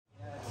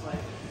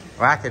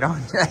Whack it on,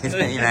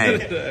 JP,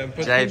 mate.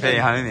 JP,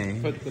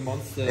 homie. Put the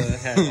monster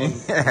hat on.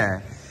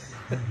 Yeah.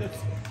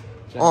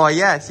 Oh,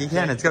 yes, you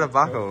can. It's got a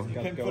buckle.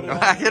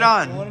 Whack it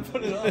on.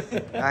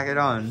 Whack it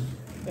on.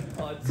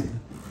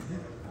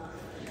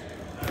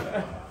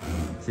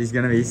 She's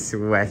going to be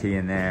sweaty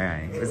in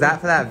there, eh? Was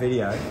that for that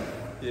video?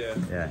 Yeah.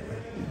 Yeah.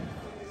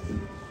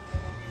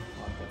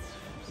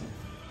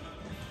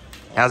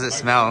 How's it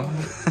smell?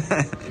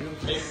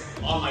 It's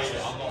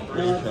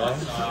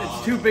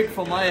too big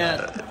for my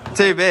head.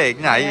 Too big?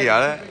 No, you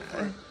got it.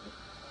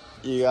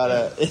 You got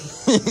it.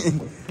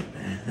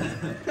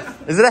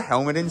 Is it a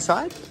helmet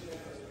inside?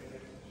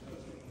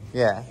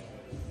 Yeah.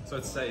 So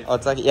it's safe. Oh,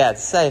 it's like, yeah,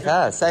 it's safe.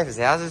 Safe as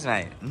houses,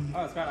 mate.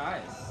 Oh, it's got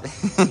eyes.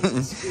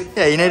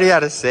 Yeah, you need to be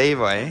able to see,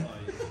 boy.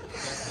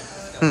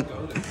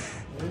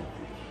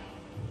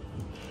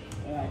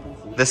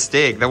 The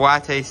Stig, the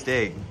YT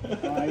Stig. You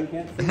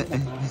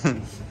can't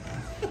see.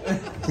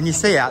 Can you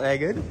see out there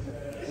good?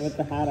 With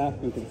the hat off,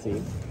 you can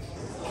see.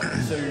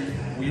 So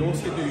we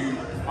also do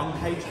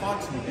uncaged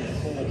bikes and we do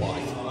core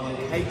bikes. An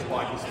uncaged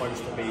bike is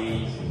supposed to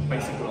be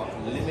basically like a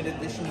limited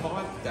edition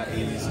bike that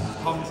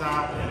comes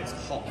out and it's a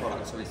hot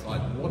product. So it's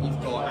like what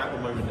you've got at the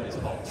moment that is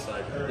hot. So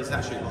it's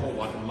actually a core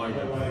bike at the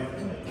moment.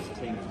 It's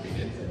clean to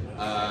begin.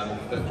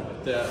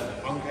 But the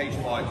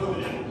uncaged bike,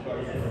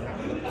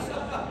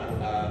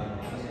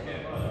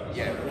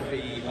 yeah, it will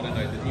be, I don't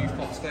know, the new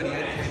Fox 38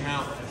 came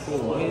out.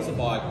 Cool, here's a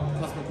bike, the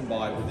customer can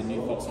buy with the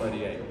new Fox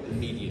 38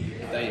 immediately,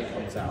 the day it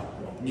comes out.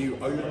 New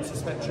Olin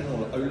suspension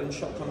or the Olin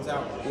shock comes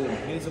out. Boom,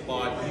 here's a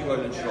bike, new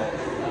Olin shock,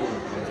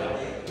 boom, comes out.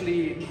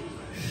 We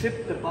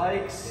shipped the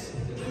bikes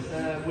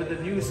with a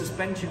new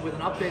suspension, with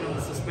an update on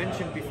the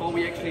suspension before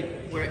we actually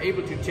were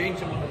able to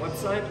change them on the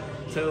website.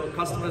 So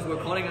customers were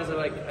calling us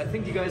like, I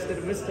think you guys did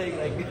a mistake.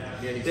 Like,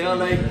 yeah, they are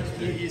like,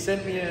 you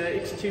sent me a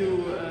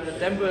X2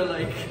 damper,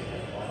 like,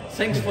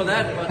 thanks for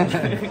that, but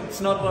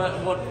it's not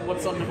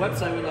what's on the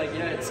website. We're like,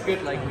 yeah, it's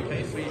good. Like we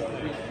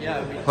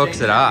hooks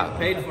it up,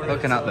 paid for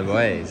hooking it, up the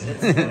boys.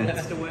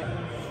 That's the way.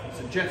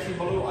 So Jesse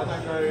model, I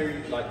don't know,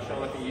 like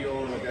Charlotte, you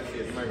or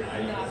Jesse at the moment.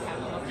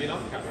 Have you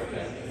not?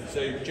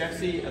 So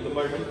Jesse at the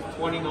moment,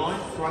 29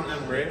 front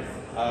and rear,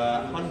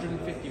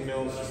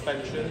 150mm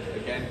suspension,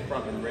 again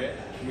front and rear.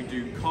 And we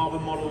do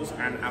carbon models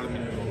and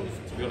aluminium models.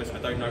 To be honest, I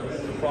don't know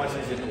the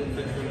prices in all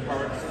different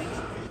currencies.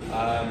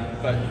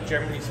 But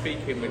generally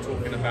speaking, we're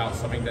talking about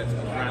something that's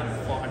around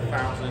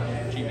 5,000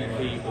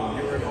 GBP or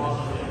euro mark,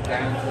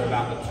 down to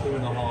about the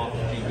 2.5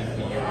 GBP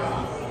euro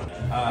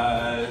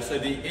mark. So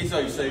the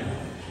ISO,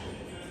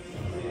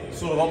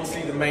 sort of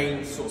obviously the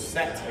main sort of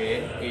set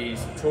here is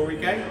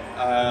Tourigate.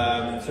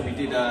 So we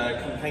did a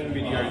campaign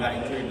video that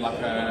included like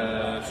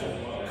a sort of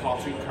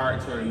cartoon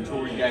character in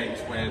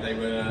Tourigates where they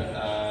were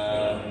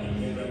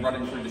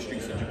running through the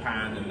streets of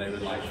Japan and they were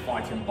like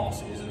fighting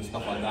bosses and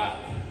stuff like that.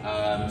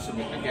 So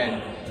we,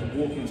 again, to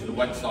walk into the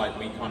website,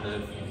 we kind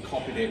of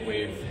copied it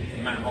with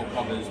manhole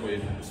covers,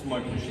 with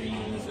smoke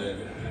machines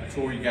and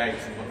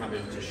Tourigates and what have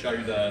you to show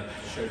the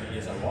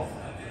ISO off.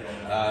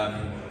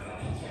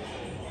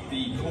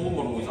 The core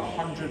model is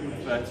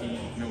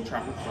 130mm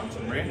travel front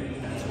and rear,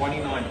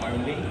 29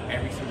 only.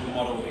 Every single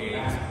model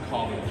is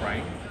carbon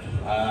frame.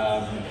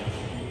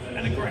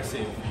 An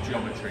aggressive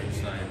geometry,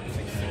 so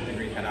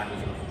 60-degree head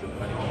angles and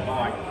 120mm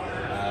bike.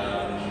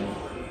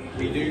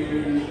 We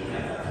do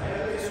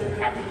sort of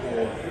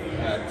Capricorn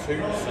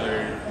 2, so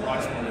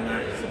price point on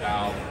that is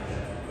about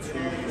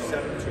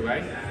 2.7,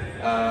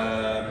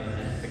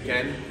 2.8.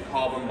 Again,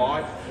 carbon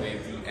bike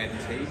with the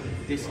NT.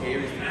 This here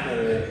is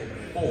the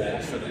Core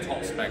 4, so the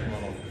top spec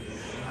model.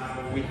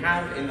 We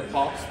have in the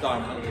past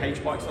done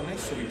uncaged bikes on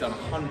this, so we've done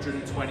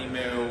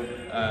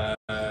 120mm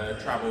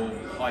travel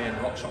high-end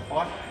rock shop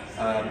bike,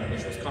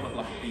 which was kind of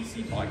like a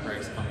BC bike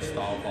race kind of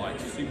style bike,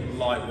 super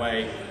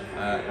lightweight,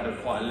 had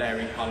quite a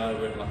leery colour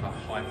with like a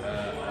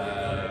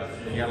hyper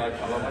yellow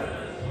colourway.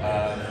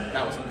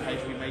 That was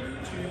uncaged, we made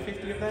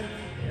 250 of them.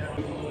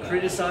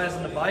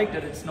 Criticizing the bike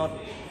that it's not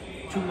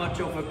too much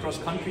of a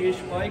cross-country-ish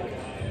bike,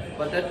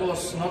 but that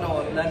was not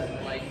our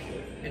plan. Like,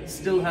 it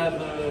still has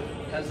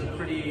a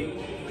pretty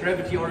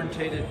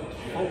gravity-orientated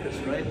focus,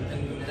 right?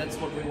 And that's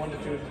what we wanted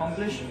to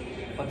accomplish,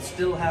 but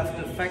still have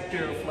the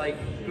factor of like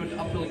good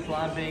uphill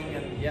climbing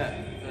and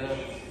yeah,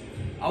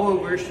 our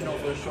version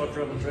of a short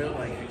travel trail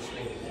bike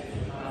actually.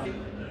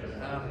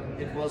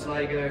 It was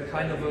like a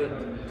kind of a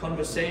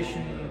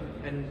conversation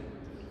and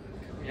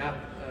yeah,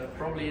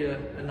 probably a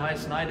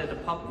nice night at a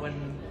pub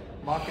when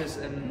Marcus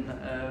and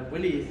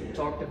Willie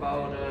talked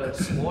about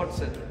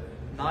swords and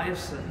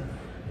knives and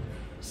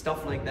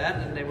stuff like that,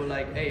 and they were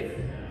like, hey,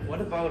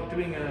 what about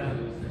doing a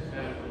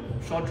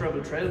short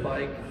travel trail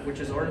bike which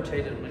is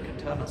orientated on a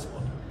katana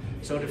spot?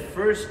 So the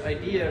first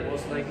idea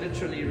was like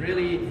literally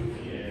really,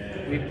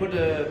 we put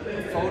a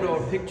photo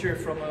or picture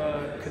from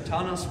a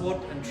katana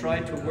swat and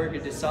tried to work a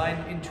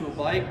design into a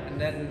bike and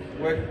then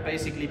work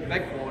basically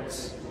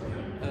backwards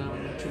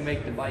to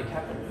make the bike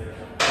happen.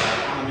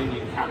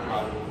 Aluminium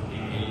capra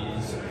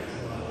is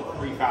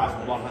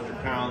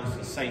 £3,100,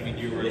 the same in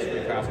euros,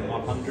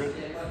 3,100.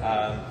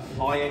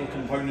 high-end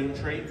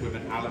componentry with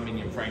an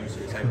aluminium frame, so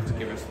it's able to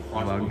give us the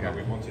price point where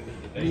we wanted it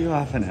to be. What are you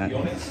laughing at? To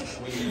be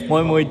honest,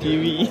 Moi Moi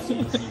TV.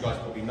 you guys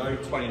probably know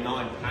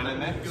 29 and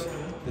MX.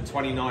 The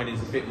 29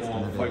 is a bit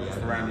more focused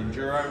around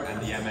enduro,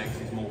 and the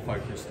MX is more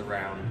focused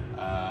around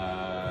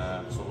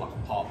sort of like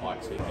a park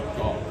bike. So if you've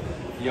got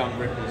young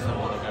rippers that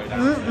want to go down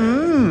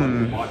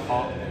to the bike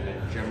park,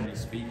 then generally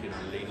speaking,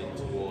 I'm leaning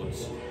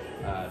towards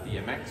the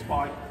MX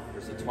bike,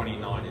 whereas the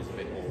 29 is a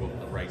bit more of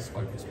the race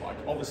focused bike.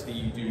 Obviously,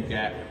 you do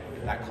get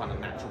that kind of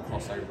natural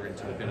crossover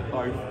into a bit of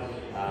both,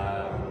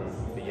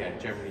 but yeah,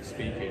 generally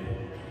speaking,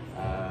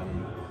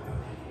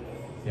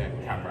 yeah,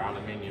 Capra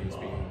Aluminium's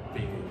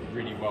been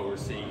really well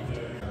received.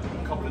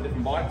 A couple of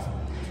different bikes.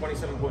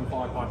 27.5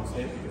 bike is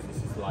here because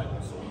this is like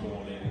sort of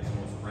more leaning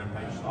towards the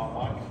Rampage style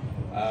bike,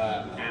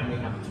 and we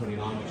have the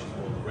 29, which is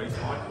more the race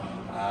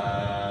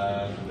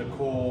bike. The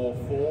Core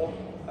 4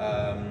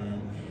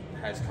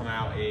 has come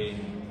out in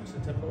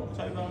September,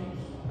 October,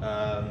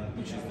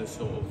 which is the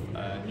sort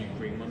of new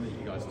green one that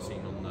you guys have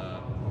seen on the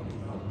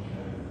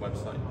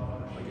website.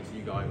 I guess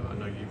you guys, I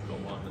know you've got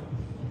one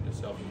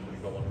yourself,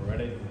 you've got one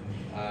already.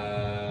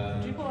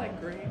 Do you like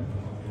green?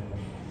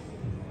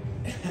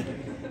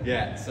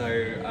 Yeah, so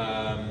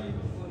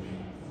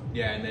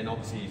yeah, and then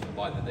obviously the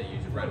bike that they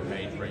use at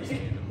Rampage racing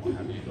and what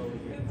have you.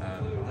 I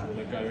want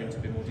to go into a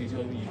bit more detail.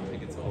 You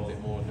think it's a little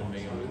bit more than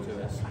me onto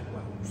this.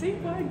 See,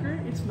 I agree.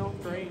 It's not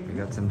green. We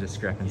got some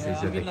discrepancies Yeah,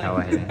 I with mean, the like-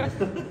 colour here.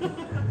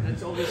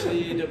 That's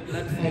obviously the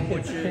platform,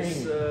 which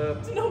is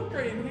It's not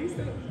green. He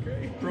said it's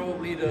green.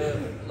 probably the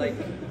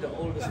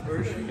oldest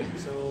version.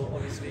 So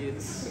obviously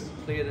it's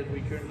clear that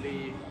we're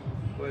currently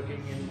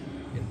working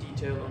in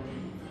detail on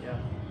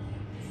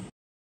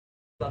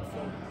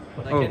platform.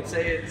 But I can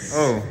say it's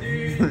We'll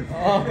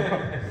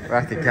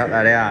have to cut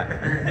that out.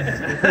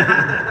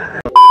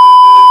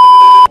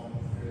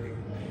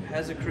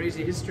 has a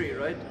crazy history,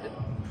 right? It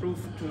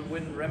proved to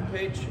win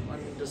Rampage on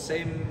the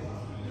same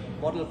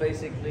model,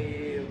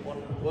 basically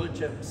won World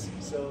Champs,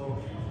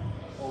 or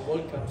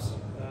World Cups.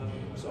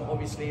 So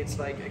obviously it's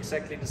like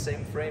exactly the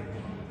same frame,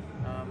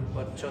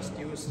 but just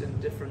used in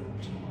different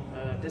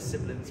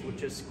disciplines,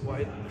 which is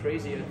quite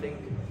crazy. I think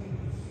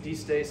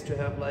these days to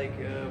have like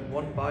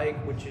one bike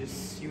which is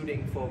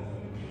suiting for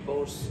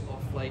both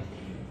of like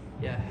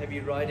heavy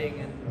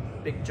riding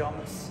and big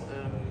jumps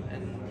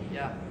and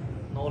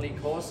gnarly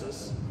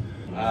courses.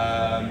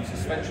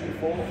 Suspension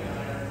fork,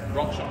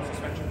 rock shop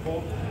suspension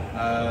fork.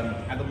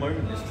 At the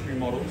moment there's two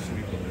models, so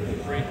we've got the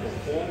 3 or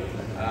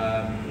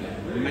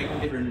 4. The main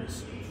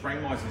difference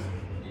frame-wise is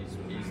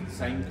the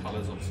same,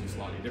 colours obviously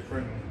slightly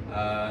different,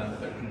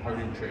 but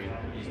componentry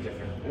is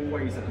different.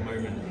 Always at the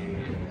moment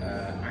in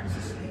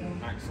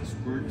axis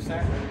group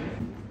set.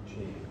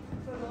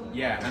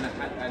 Yeah,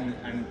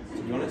 and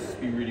to be honest, it's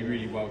been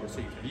really well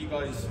received. Have you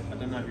guys? I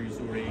don't know who's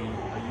already.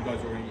 Are you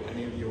guys already?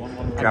 Any of you on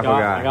one? Gravel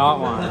guy. I got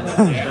one.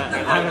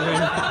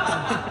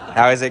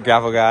 How is it,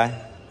 Gravel guy?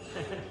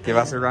 Give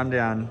us a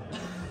rundown.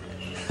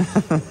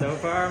 So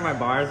far, my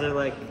bars are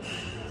like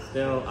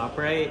still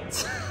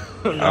upright.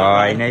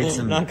 Oh, he needs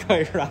some not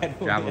quite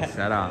rideable gravel yet.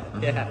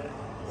 setup. Yeah.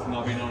 It's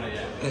not been on it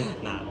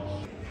yet. Nah.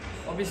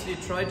 Obviously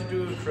try to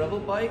do a gravel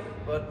bike,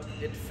 but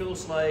it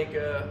feels like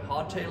a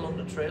hardtail on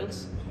the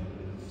trails.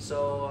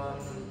 So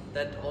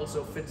that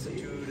also fits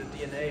into the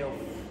DNA of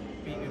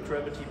being a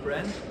gravity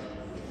brand.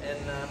 And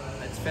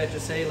it's fair to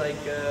say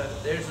like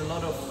there's a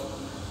lot of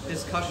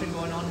discussion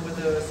going on with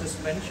the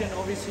suspension,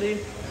 obviously,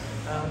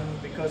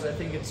 because I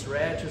think it's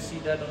rare to see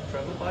that on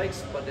gravel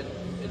bikes, but it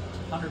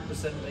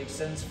 100% makes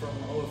sense from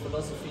our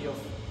philosophy of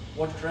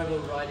what gravel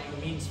riding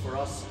means for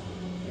us,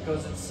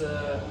 because it's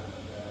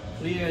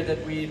clear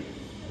that we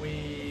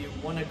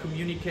want to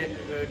commute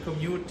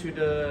to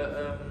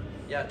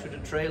the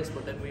trails,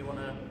 but then we want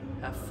to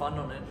have fun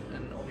on it,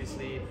 and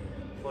obviously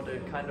for the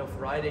kind of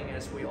riding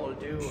as we all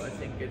do, I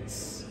think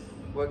it's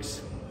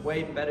works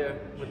way better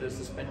with the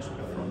suspension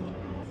in front.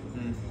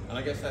 And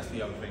I guess that's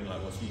the other thing,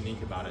 like what's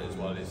unique about it as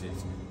well is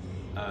it's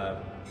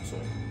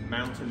sort of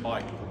mountain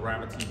bike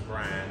gravity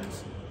brand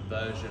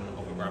version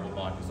of a gravel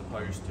bike, as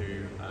opposed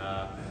to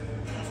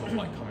sort of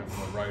like coming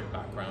from a road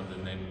background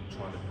and then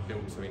trying to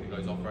build something that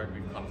goes off-road.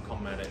 We've kind of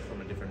come at it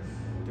from a different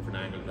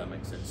angle, if that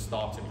makes sense,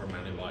 starting from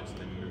mountain bikes and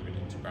then moving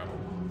into gravel.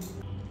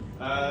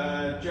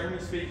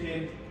 Generally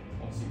speaking,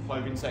 obviously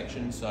clothing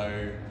section,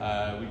 so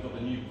we've got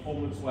the new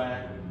performance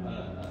wear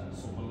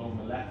sort of along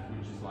the left,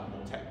 which is like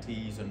more tech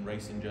tees and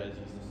racing jerseys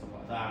and stuff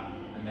like that,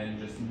 and then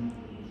just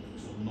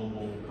sort of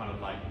normal kind of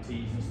like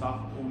tees and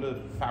stuff. All the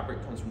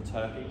fabric comes from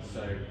Turkey,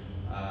 so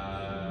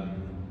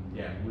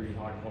yeah, really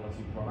high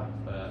quality product,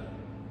 but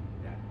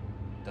yeah,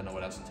 don't know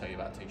what else to tell you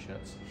about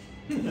t-shirts.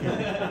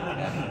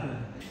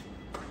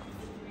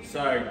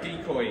 So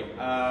decoy,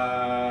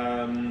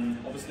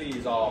 obviously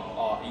is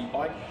our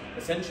e-bike.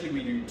 Essentially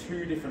we do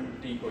two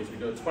different decoys. We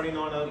do a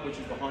 29er, which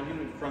is behind you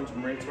with front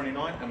and rear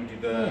 29, and we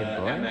do the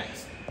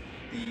MX.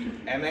 The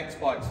MX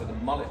bike, so the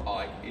mullet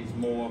bike, is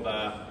more of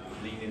a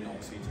leaning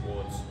obviously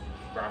towards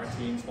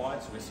gravity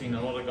inspired. So we're seeing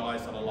a lot of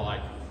guys that are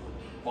like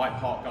bike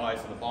park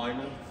guys that are buying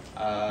them.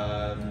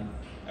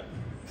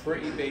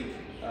 pretty big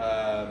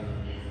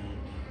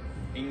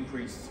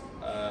increase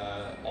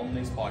on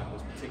this bike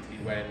was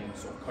particularly when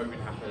sort of COVID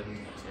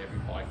happened. Obviously every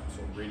bike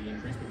sort of really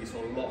increased, but we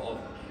saw a lot of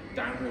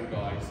downhill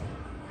guys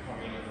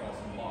coming across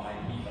and buying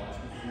e-bikes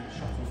because all the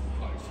shuttles were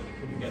closed, so they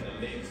couldn't get the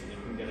lifts and they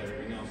couldn't get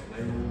everything else. So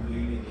they were all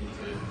leaning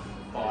into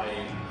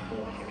buying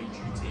more heavy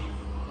duty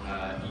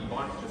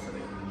e-bikes just so they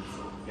can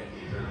sort of get the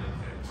adrenaline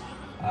fix.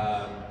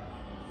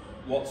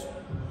 What's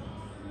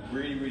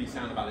really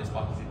sound about this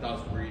bike is it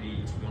does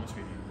really, to be honest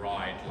with you,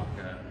 ride like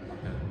a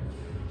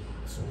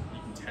sort of,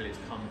 you can tell it's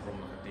come from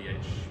like a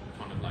DH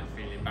kind of like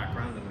feeling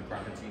background and the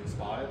gravity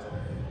inspired.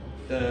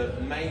 The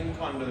main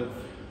kind of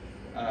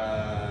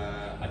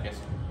I guess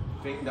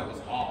thing that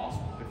was asked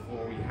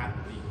before we had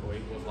the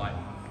decoy was like,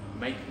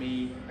 make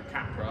me a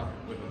Capra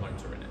with a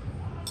motor in it.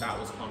 That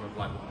was kind of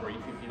like the brief,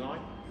 if you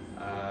like.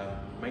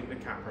 Make the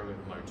Capra with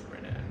a motor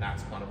in it, and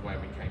that's kind of where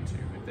we came to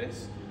with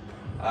this.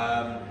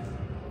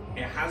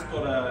 It has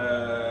got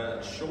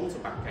a shorter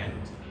back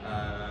end,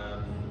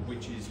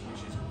 which is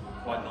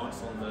quite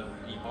nice on the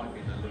e-bike,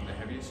 being a little bit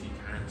heavier, so you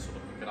can sort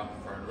of pick it up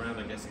and throw it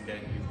around. I guess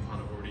again, you've kind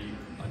of already,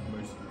 like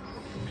most of you,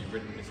 probably already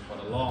ridden this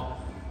quite a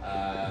lot.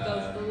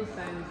 Those are the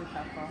same as a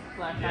Kappa.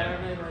 Like, Yeah. I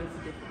don't know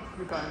the difference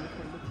regarding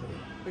between the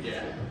two.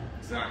 Yeah,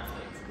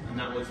 exactly. And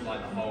that was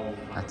like the whole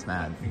That's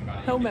mad. thing about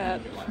it. How Even if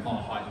mad. you look at, like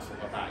bar height and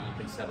stuff like that, you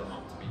can set them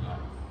up to be like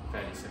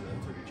fairly similar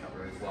to each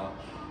other as well.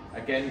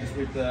 Again, just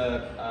with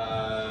the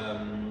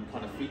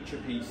kind of feature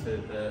piece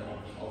of the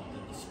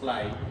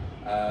display,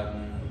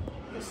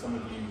 as some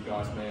of you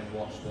guys may have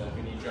watched the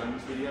Vinnie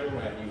Jones video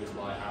where he was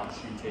like out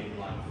shooting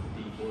like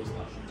decoys,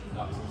 like shooting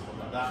ducks and stuff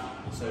like that.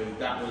 So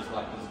that was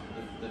like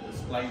the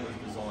display was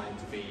designed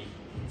to be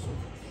sort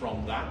of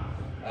from that.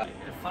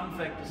 The fun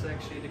fact is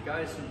actually the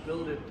guys who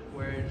built it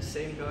were the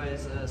same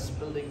guys as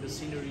building the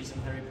sceneries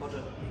in Harry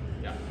Potter.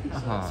 Yeah. So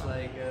it's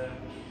like,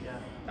 yeah.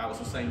 That was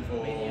the same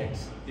for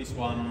Maniacs. this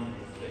one,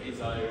 the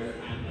Izzo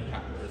and the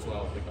Capra as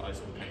well. The guys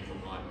all came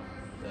from like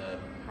the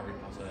Harry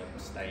Potter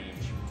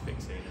stage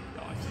fixing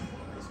guys,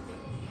 basically.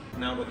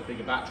 Now got the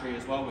bigger battery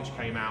as well, which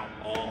came out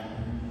on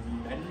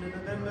end of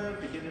November,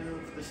 beginning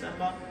of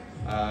December.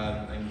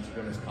 And to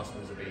be honest,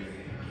 customers have been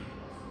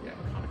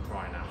kind of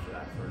crying out for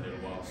that for a little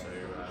while. So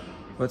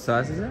What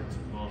size is it?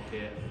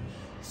 market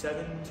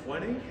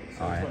 720.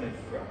 Oh, yeah. 720,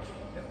 correct?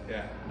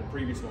 Yeah. The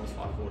previous one was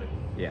 540.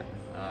 Yeah.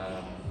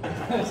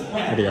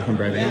 What do you reckon,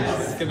 bro?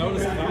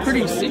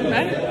 Pretty sick,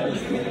 mate.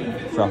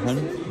 Frothing.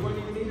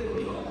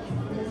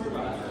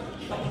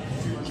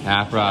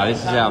 Capra, this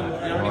is our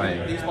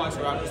boy. These bikes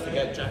are out just to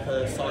get Jack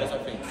a size, I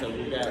think. So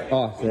we'll get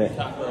sick.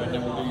 Capra and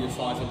then we'll do your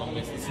size along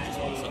this. This is just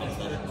one size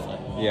session.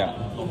 So. Yeah.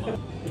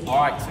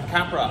 Alright, so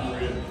Capra.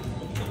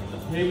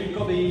 Here we've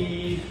got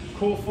the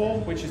Core 4,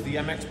 which is the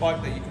MX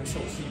bike that you can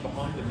sort of see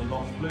behind in the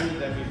notch blue.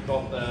 Then we've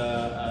got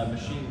the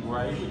Machine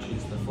Grey, which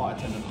is the Flight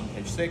Attendant on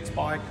Cage 6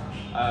 bike,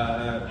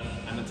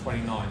 and the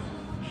 29.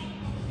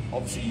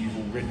 Obviously you've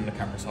all ridden the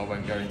Capra, so I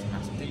won't go into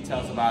massive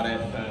details about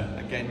it, but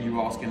again, you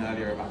were asking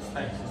earlier about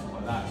specs and stuff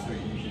like that, so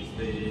it uses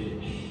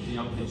the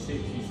on Cage 6,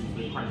 uses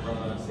the crank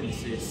rubber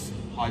synthesis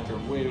hydro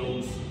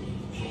wheels,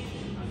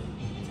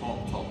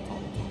 top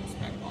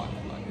spec bike.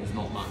 Like there's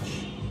not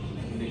much.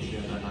 Literally, I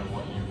don't know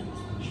what you would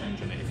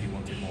change on it if you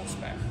wanted more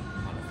spec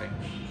kind of thing.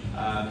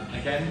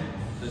 Again,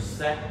 the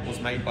set was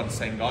made by the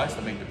same guys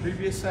that made the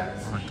previous set.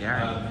 Oh,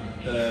 Gary.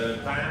 The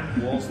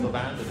van was the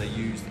van that they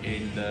used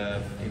in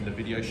the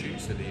video shoot,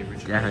 so the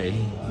original. Gary.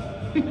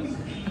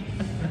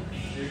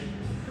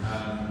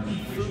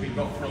 Which we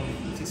got from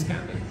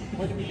Scandinavia.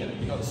 Where did we get it?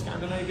 We got the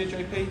Scandinavia,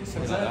 JP,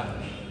 something like that.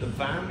 The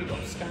van we got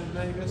from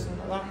Scandinavia,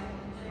 something like that.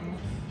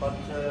 But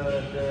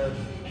the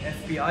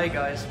FBI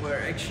guys were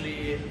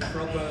actually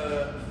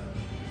proper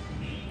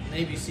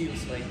Navy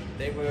SEALs. Like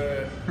they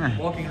were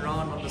walking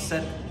around on the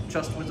set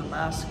just with a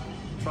mask,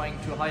 trying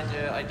to hide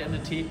their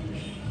identity.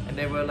 And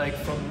they were like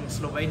from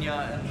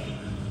Slovenia, and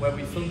where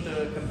we filmed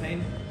the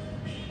campaign.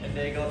 And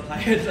they got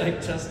hired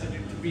like just to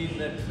be in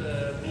that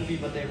movie,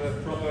 but they were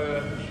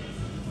proper,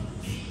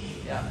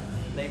 yeah,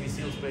 Navy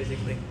SEALs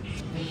basically.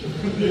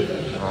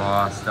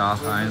 Oh,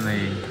 staff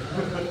only.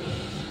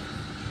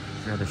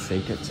 Where the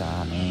secrets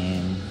are,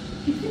 man.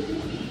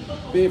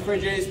 Beer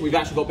fridges, we've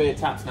actually got beer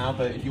taps now,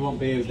 but if you want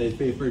beer, there's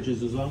beer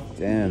fridges as well.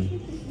 Damn.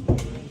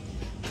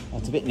 Oh,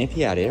 it's a bit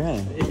nippy out here,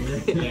 isn't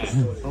it?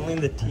 Yeah. Only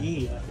the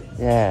tea.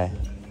 Yeah.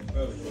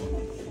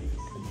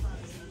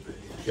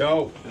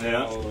 Yo.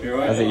 Yeah.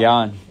 How's it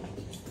going?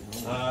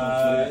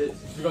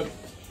 We've got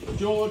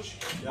George,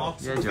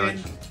 Mark's Yeah, cooking.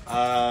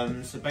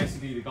 George. So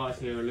basically the guys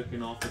here are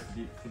looking after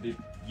for the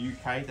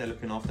UK, they're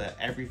looking after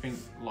everything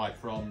like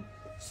from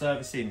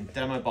servicing,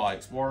 demo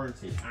bikes,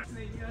 warranty.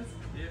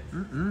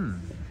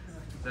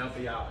 They'll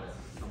be out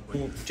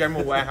there.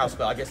 General warehouse,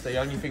 but I guess the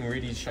only thing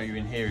really to show you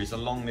in here is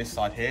along this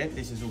side here,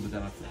 this is all the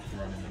demo fleet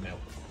run in the mill.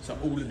 So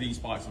all of these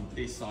bikes on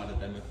this side of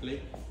demo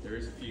fleet, there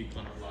is a few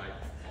kind of like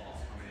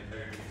parts coming in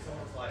there. If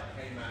someone's like,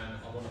 hey man,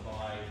 I want to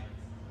buy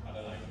I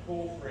don't know,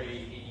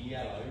 porphyry in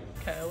yellow.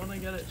 Okay, I want to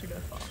get it to go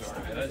fast.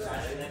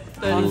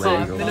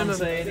 35 Minimum.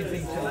 Say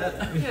anything to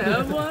that.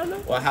 Yeah, why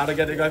not? Well, how to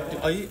get it go?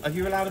 Are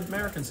you allowed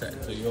American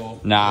settings or your?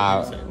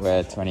 Nah,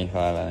 we're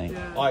 25, I think.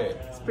 Yeah, Are you?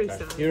 it's pretty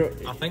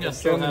standard. I think I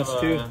still have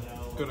a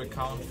good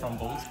account from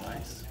both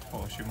guys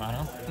for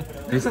Shimano.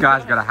 This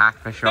guy's got a hack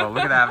for sure.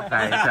 Look at that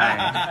face,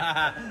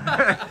 eh?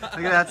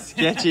 Look at that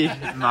sketchy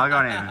mug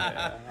on him.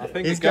 I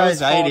think This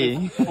guy's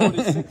 80.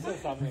 46 or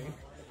something.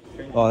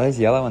 Oh, those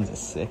yellow ones are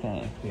sick,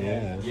 eh?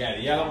 Yeah. Yeah,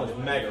 the yellow one's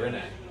mega, isn't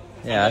it?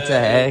 Yeah, that's a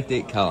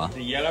hectic colour.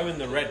 The yellow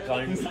and the red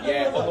don't.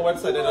 Yeah, on the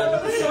website they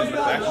don't consider the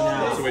best.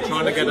 So we're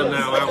trying to get them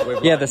now out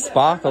with. Yeah, the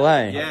sparkle,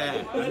 eh?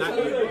 Yeah, and that,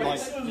 like,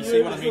 you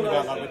see what I mean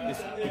about like with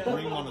this the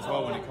green one as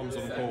well when it comes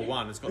on Core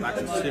 1. It's got that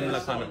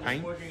similar kind of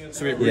paint,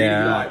 so it really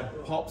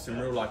like pops in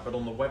real life, but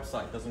on the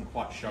website it doesn't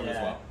quite show as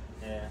well.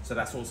 Yeah. So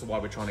that's also why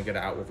we're trying to get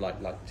it out with like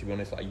to be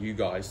honest, like you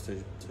guys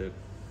to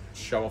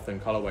show off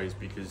them colorways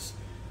because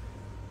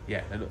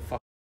yeah, they look fucking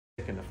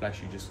sick in the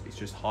flesh. It's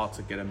just hard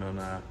to get them on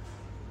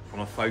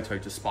a photo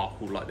to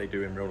sparkle like they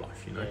do in real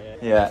life, you know.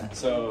 Yeah.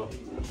 So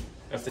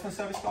customer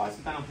service guys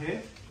are down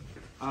here.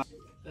 Got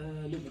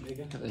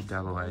the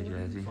double A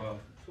jersey.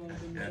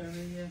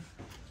 Yeah.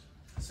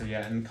 So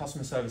yeah, and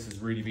customer service has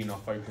really been our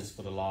focus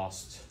for the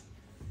last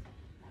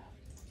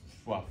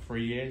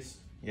 3 years.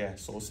 Yeah,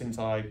 sort of since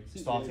I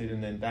started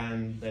and then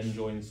Dan then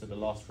joined, so the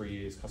last 3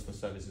 years customer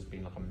service has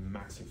been like a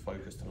massive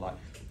focus to like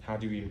how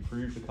do we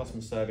improve the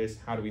customer service,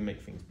 how do we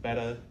make things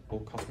better for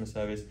customer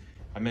service.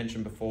 I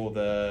mentioned before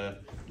the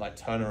like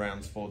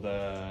turnarounds for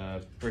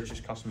the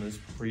British customers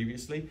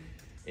previously.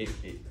 It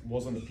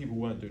wasn't that people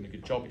weren't doing a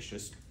good job, it's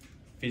just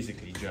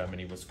physically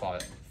Germany was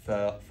far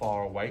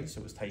away,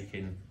 so it was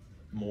taking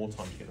more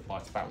time to get the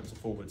bikes backwards and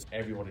forwards.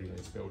 Everybody in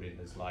this building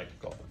has like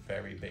got a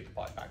very big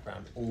bike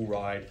background, all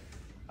ride.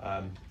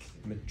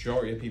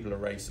 Majority of people are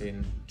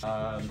racing.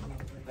 Gold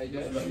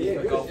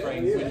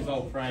frame, wind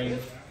gold frame,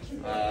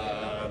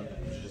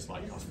 just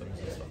like customs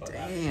and stuff like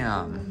that.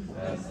 Damn.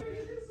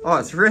 Oh,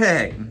 it's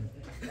Rick.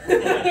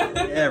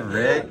 Yeah,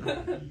 Rick.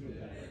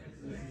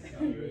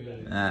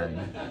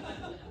 Man.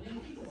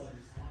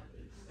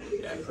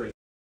 Yeah, pretty.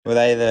 Were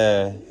they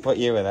what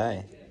year were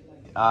they?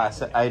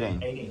 So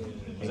 18.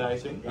 18. Was that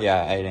 18?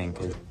 Yeah, 18.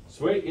 Cause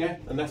Sweet, yeah,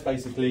 and that's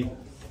basically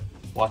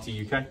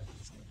YT UK.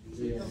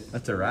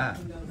 that's a wrap.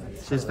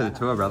 Cheers for the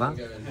tour, brother.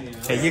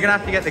 Okay, you're gonna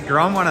have to get the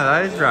Grom one of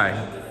those, bro.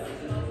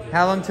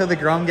 How long till the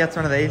Grom gets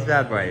one of these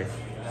bad boys?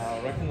 I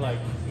reckon like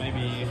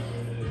maybe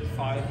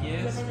 5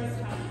 years.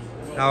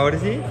 How old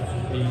is he?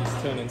 He's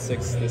turning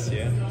 6 this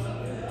year.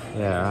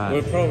 Yeah, right.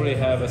 We'll probably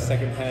have a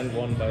second-hand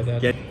one by then.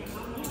 Get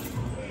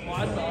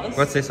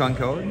What's this one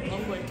called?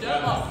 Dirt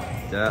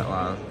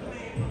Love.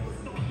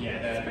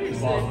 Yeah,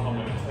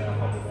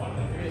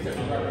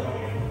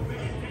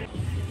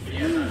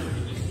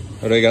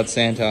 What do we got,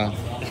 Santa?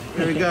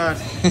 Here we go.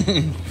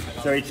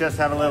 So we just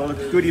have a little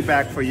goodie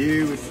bag for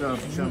you with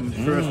some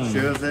first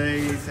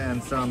jerseys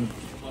and some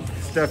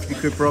stuff you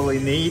could probably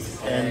need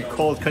in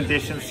cold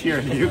conditions here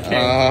in the UK.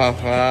 Oh,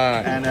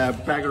 fuck. And a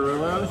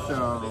Bagarillo,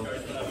 so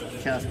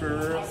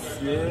Casper,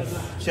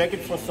 check it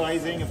for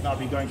sizing, if not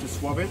we're going to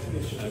swap it.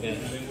 Okay.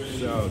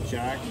 So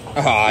Jack.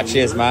 Oh,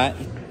 cheers, mate.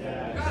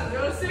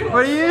 What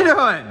are you doing?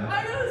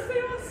 I gotta see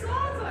what size I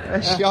am.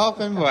 A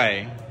shopping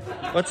boy.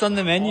 What's on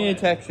the menu,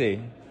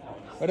 Taxi?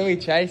 What are we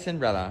chasing,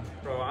 brother?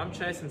 Bro, I'm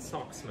chasing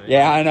socks, mate.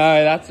 Yeah, I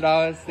know. That's what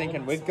I was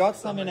thinking. We've got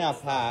some in our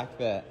pack,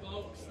 but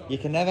you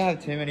can never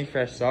have too many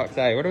fresh socks,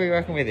 eh? What are we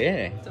working with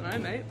here? Don't know,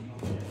 mate.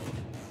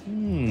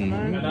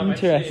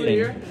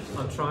 Interesting.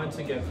 I'm trying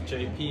to get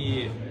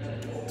JP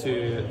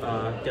to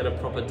get a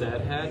proper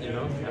dad hat, you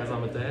know, as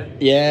I'm a dad.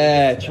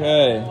 Yeah,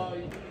 true.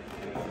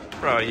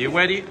 Bro, you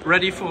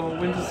ready for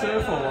winter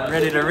surf or what?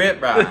 Ready to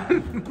rip, bro.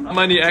 How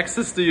many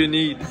X's do you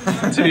need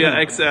to your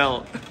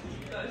XL?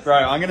 Bro,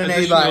 I'm gonna need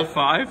Additional like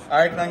 5?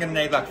 I reckon I'm gonna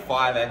need like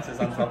 5 X's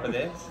on top of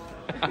this.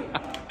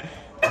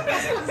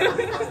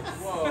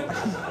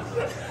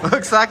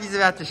 Looks like he's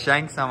about to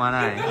shank someone, eh? I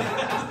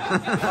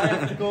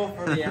have to go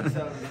for the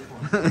XL.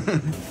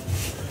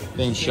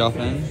 Been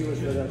shopping.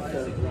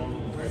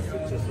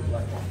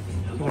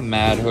 A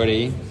mad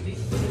hoodie.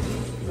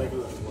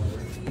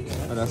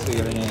 What else we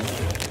got in here?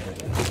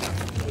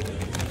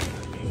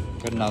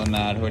 Got another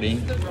mad hoodie.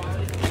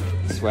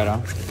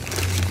 Sweater.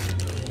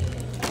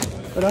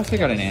 What else we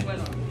got in here?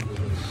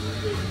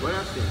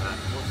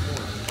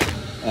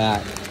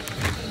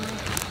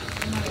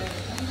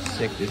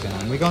 Sick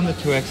design. We got on the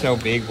 2XL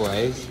big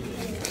boys.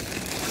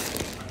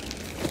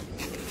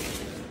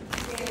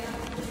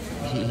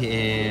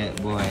 Yeah,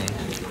 boy.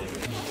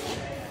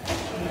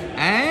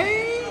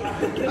 Hey?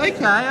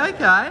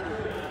 Okay.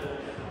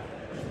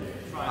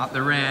 Up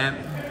the ramp.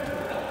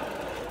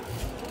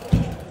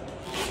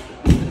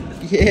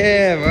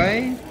 Yeah,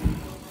 boy.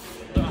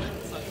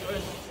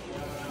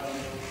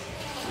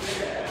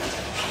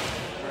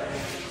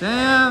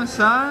 Damn,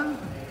 son.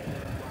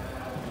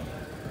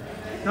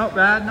 Not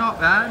bad, not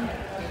bad.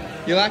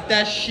 You like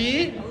that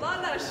shit? I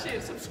like that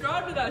shit.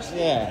 Subscribe to that shit.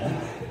 Yeah.